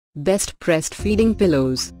Best breastfeeding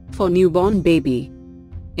pillows for newborn baby.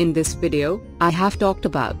 In this video, I have talked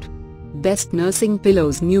about best nursing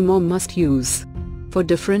pillows new mom must use for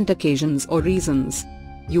different occasions or reasons.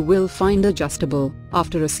 You will find adjustable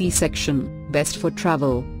after a C-section, best for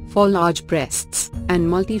travel, for large breasts, and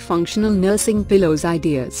multifunctional nursing pillows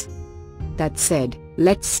ideas. That said,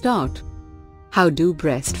 let's start. How do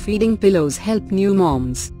breastfeeding pillows help new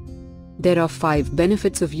moms? There are 5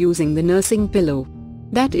 benefits of using the nursing pillow.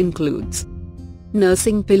 That includes: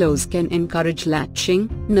 nursing pillows can encourage latching.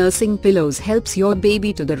 Nursing pillows helps your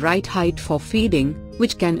baby to the right height for feeding,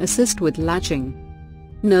 which can assist with latching.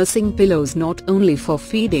 Nursing pillows not only for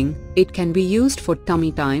feeding, it can be used for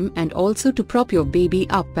tummy time and also to prop your baby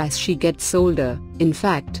up as she gets older. In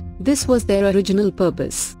fact, this was their original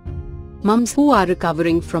purpose. Mums who are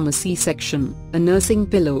recovering from a C-section, a nursing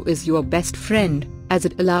pillow is your best friend, as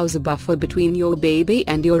it allows a buffer between your baby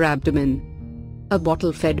and your abdomen. A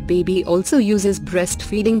bottle-fed baby also uses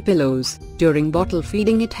breastfeeding pillows. During bottle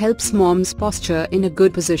feeding, it helps mom's posture in a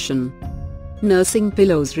good position. Nursing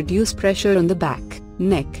pillows reduce pressure on the back,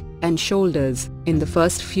 neck, and shoulders. In the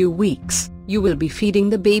first few weeks, you will be feeding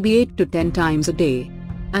the baby 8 to 10 times a day,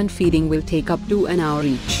 and feeding will take up to an hour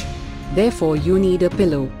each. Therefore, you need a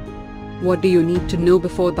pillow. What do you need to know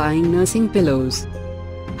before buying nursing pillows?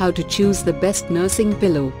 How to choose the best nursing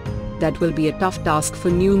pillow? That will be a tough task for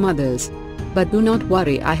new mothers. But do not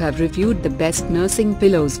worry, I have reviewed the best nursing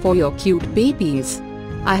pillows for your cute babies.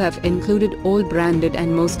 I have included all branded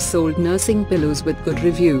and most sold nursing pillows with good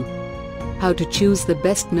review. How to choose the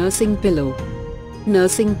best nursing pillow?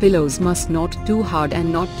 Nursing pillows must not too hard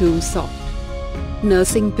and not too soft.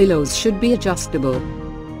 Nursing pillows should be adjustable.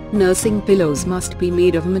 Nursing pillows must be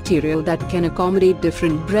made of material that can accommodate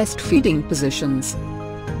different breastfeeding positions.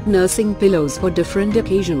 Nursing pillows for different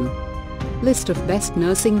occasion. List of best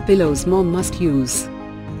nursing pillows mom must use.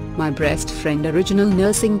 My Breast Friend Original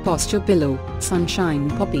Nursing Posture Pillow, Sunshine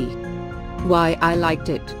Boppy. Why I liked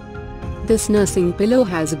it. This nursing pillow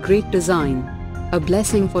has a great design. A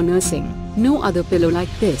blessing for nursing. No other pillow like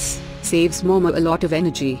this. Saves mom a lot of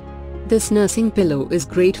energy. This nursing pillow is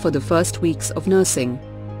great for the first weeks of nursing.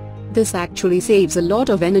 This actually saves a lot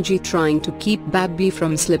of energy trying to keep baby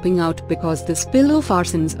from slipping out, because this pillow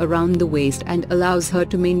fastens around the waist and allows her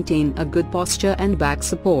to maintain a good posture and back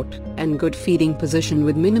support, and good feeding position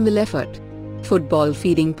with minimal effort. Football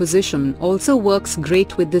feeding position also works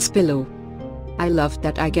great with this pillow. I love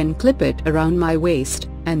that I can clip it around my waist,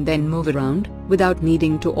 and then move around, without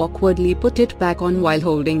needing to awkwardly put it back on while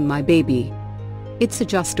holding my baby. It's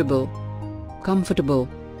adjustable. Comfortable.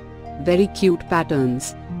 Very cute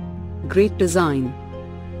patterns. Great design.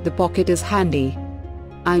 The pocket is handy.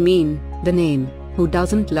 I mean, the name, who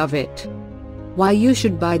doesn't love it? Why you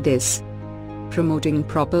should buy this? Promoting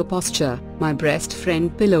proper posture, My Breast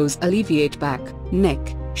Friend pillows alleviate back, neck,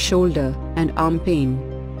 shoulder, and arm pain.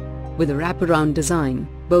 With a wraparound design,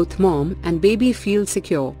 both mom and baby feel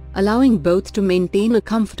secure, allowing both to maintain a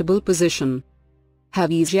comfortable position.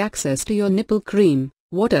 Have easy access to your nipple cream,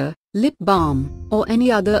 water, lip balm, or any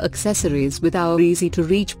other accessories with our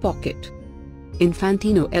easy-to-reach pocket.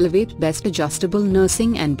 Infantino Elevate Best Adjustable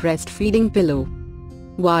Nursing and Breastfeeding Pillow.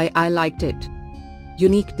 Why I liked it.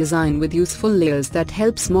 Unique design with useful layers that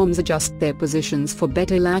helps moms adjust their positions for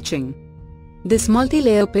better latching. This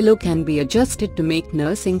multi-layer pillow can be adjusted to make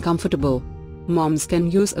nursing comfortable. Moms can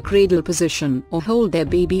use a cradle position or hold their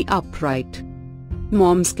baby upright.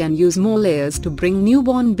 Moms can use more layers to bring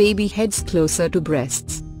newborn baby heads closer to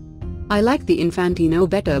breasts. I like the Infantino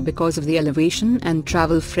better because of the elevation and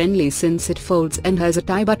travel-friendly, since it folds and has a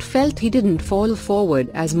tie, but felt he didn't fall forward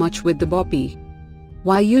as much with the Boppy.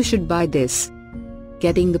 Why you should buy this?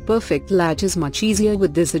 Getting the perfect latch is much easier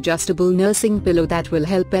with this adjustable nursing pillow that will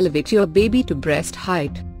help elevate your baby to breast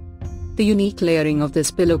height. The unique layering of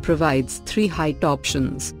this pillow provides 3 height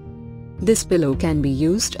options. This pillow can be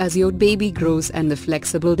used as your baby grows, and the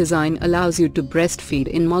flexible design allows you to breastfeed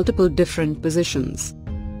in multiple different positions.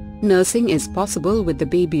 Nursing is possible with the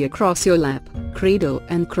baby across your lap, cradle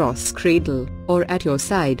and cross-cradle, or at your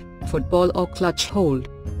side, football or clutch hold.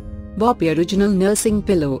 Boppy Original Nursing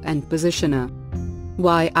Pillow and Positioner.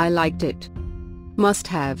 Why I liked it.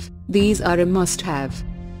 Must-have. These are a must-have.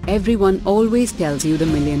 Everyone always tells you the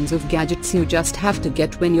millions of gadgets you just have to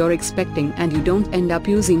get when you're expecting, and you don't end up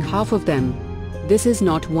using half of them. This is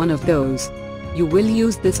not one of those. You will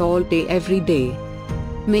use this all day every day.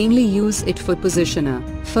 Mainly use it for positioner.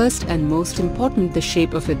 First and most important, the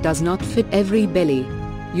shape of it does not fit every belly.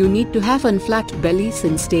 You need to have a flat belly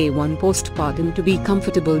since day 1 postpartum to be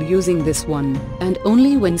comfortable using this one, and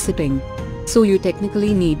only when sitting. So you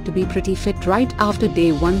technically need to be pretty fit right after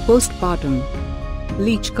day 1 postpartum.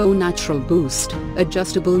 Leechco Natural Boost,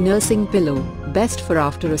 Adjustable Nursing Pillow, best for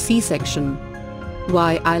after a C-section.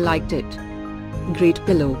 Why I liked it. Great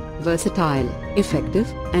pillow, versatile,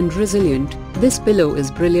 effective, and resilient. This pillow is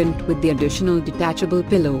brilliant with the additional detachable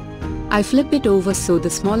pillow. I flip it over so the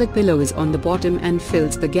smaller pillow is on the bottom and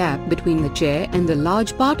fills the gap between the chair and the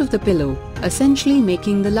large part of the pillow, essentially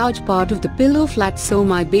making the large part of the pillow flat so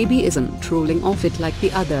my baby isn't rolling off it like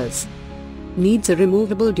the others. Needs a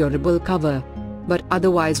removable durable cover, but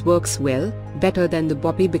otherwise works well, better than the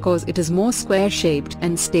Boppy because it is more square-shaped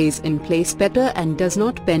and stays in place better and does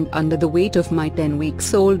not bend under the weight of my 10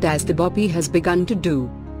 weeks old as the Boppy has begun to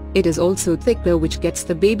do. It is also thicker, which gets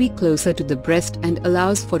the baby closer to the breast and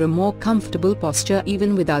allows for a more comfortable posture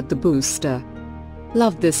even without the booster.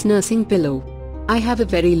 Love this nursing pillow. I have a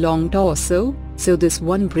very long torso, so this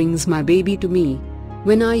one brings my baby to me.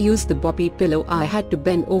 When I used the Boppy pillow I had to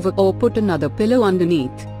bend over or put another pillow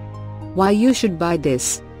underneath. Why you should buy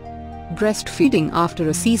this. Breastfeeding after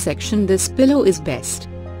a C-section, this pillow is best.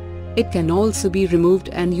 It can also be removed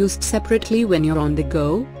and used separately when you're on the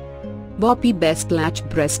go. Boppy Best Latch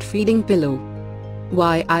Breastfeeding Pillow.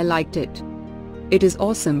 Why I liked it. It is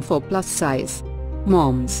awesome for plus size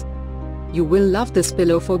moms. You will love this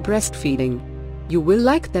pillow for breastfeeding. You will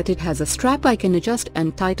like that it has a strap I can adjust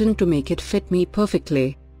and tighten to make it fit me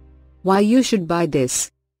perfectly. Why you should buy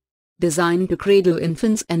this. Designed to cradle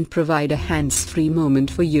infants and provide a hands-free moment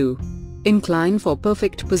for you. Incline for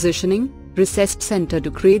perfect positioning, recessed center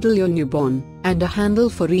to cradle your newborn, and a handle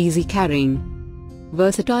for easy carrying.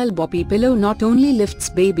 Versatile Boppy pillow not only lifts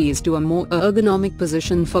babies to a more ergonomic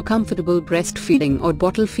position for comfortable breastfeeding or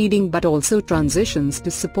bottle feeding but also transitions to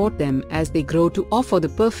support them as they grow to offer the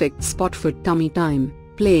perfect spot for tummy time,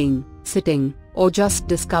 playing, sitting, or just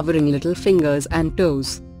discovering little fingers and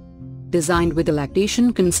toes. Designed with a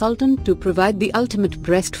lactation consultant to provide the ultimate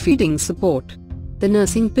breastfeeding support. The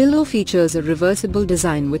nursing pillow features a reversible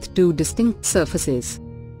design with two distinct surfaces.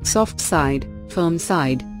 Soft side, firm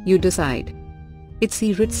side, you decide.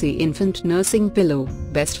 Itsy Ritzy Infant Nursing Pillow,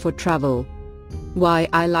 best for travel. Why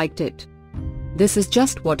I liked it. This is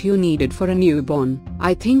just what you needed for a newborn.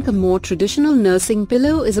 I think a more traditional nursing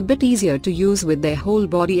pillow is a bit easier to use with their whole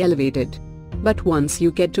body elevated. But once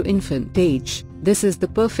you get to infant age, this is the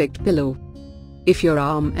perfect pillow. If your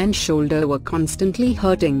arm and shoulder were constantly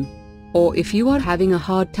hurting, or if you are having a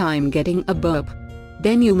hard time getting a burp,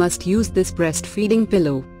 then you must use this breastfeeding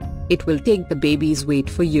pillow. It will take the baby's weight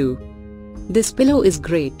for you. This pillow is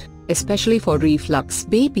great, especially for reflux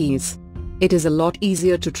babies. It is a lot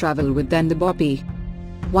easier to travel with than the Boppy.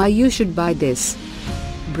 Why you should buy this.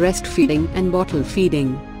 Breastfeeding and bottle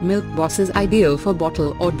feeding. Milk Boss is ideal for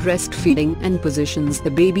bottle or breastfeeding and positions the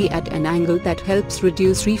baby at an angle that helps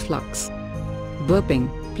reduce reflux. Burping.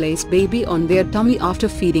 Place baby on their tummy after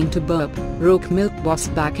feeding to burp. Rock Milk Boss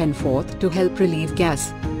back and forth to help relieve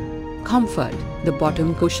gas. Comfort. The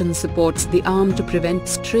bottom cushion supports the arm to prevent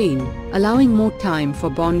strain, allowing more time for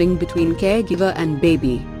bonding between caregiver and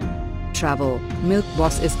baby. Travel. Milk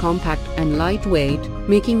Boss is compact and lightweight,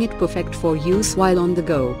 making it perfect for use while on the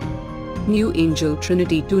go. New Angel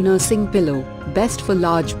Trinity 2 Nursing Pillow, best for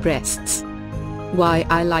large breasts. Why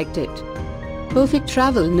I liked it. Perfect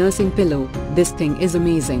travel nursing pillow. This thing is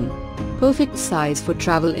amazing. Perfect size for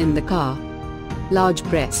travel in the car. Large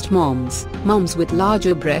breast moms. Moms with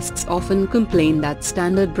larger breasts often complain that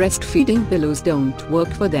standard breastfeeding pillows don't work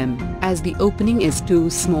for them, as the opening is too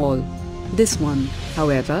small. This one,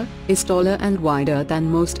 however, is taller and wider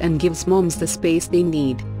than most and gives moms the space they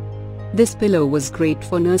need. This pillow was great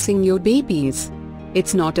for nursing your babies.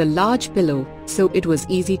 It's not a large pillow, so it was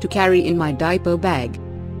easy to carry in my diaper bag.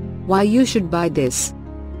 Why you should buy this.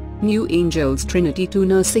 New Angel's Trinity 2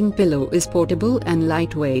 Nursing Pillow is portable and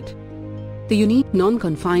lightweight. The unique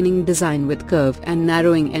non-confining design with curve and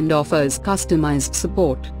narrowing end offers customized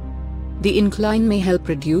support. The incline may help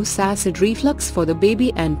reduce acid reflux for the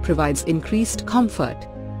baby and provides increased comfort.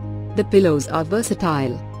 The pillows are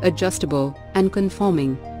versatile, adjustable, and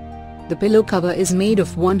conforming. The pillow cover is made of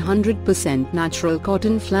 100% natural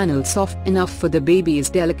cotton flannel, soft enough for the baby's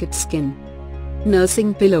delicate skin.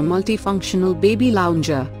 Nursing Pillow Multifunctional Baby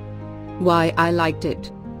Lounger. Why I liked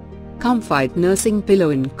it. Comfort Nursing Pillow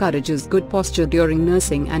encourages good posture during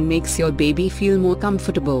nursing and makes your baby feel more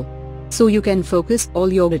comfortable, so you can focus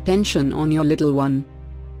all your attention on your little one.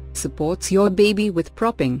 Supports your baby with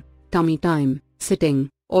propping, tummy time, sitting,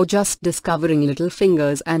 or just discovering little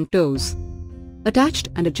fingers and toes. Attached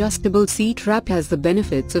and adjustable seat wrap has the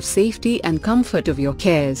benefits of safety and comfort of your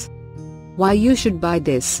cares. Why you should buy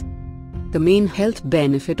this. The main health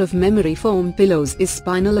benefit of memory foam pillows is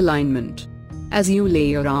spinal alignment. As you lay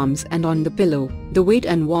your arms and on the pillow, the weight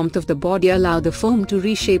and warmth of the body allow the foam to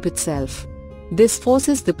reshape itself. This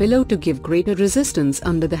forces the pillow to give greater resistance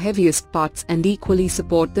under the heaviest parts and equally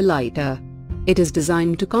support the lighter. It is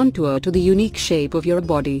designed to contour to the unique shape of your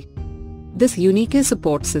body. This unique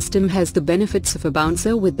support system has the benefits of a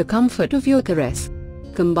bouncer with the comfort of your caress.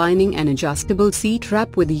 Combining an adjustable seat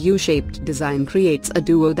wrap with a U-shaped design creates a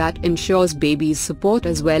duo that ensures baby's support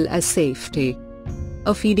as well as safety.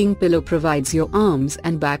 A feeding pillow provides your arms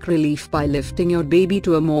and back relief by lifting your baby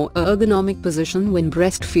to a more ergonomic position when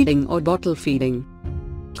breastfeeding or bottle feeding.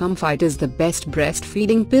 Comfort is the best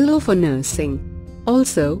breastfeeding pillow for nursing.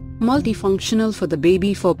 Also, multifunctional for the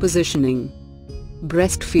baby for positioning.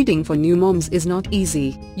 Breastfeeding for new moms is not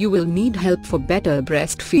easy. You will need help for better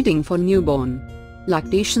breastfeeding for newborn.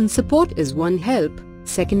 Lactation support is one help,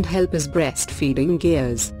 second help is breastfeeding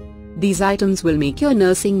gears. These items will make your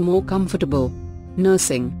nursing more comfortable.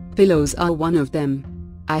 Nursing pillows are one of them.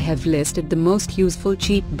 I have listed the most useful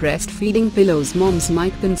cheap breastfeeding pillows moms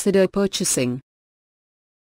might consider purchasing.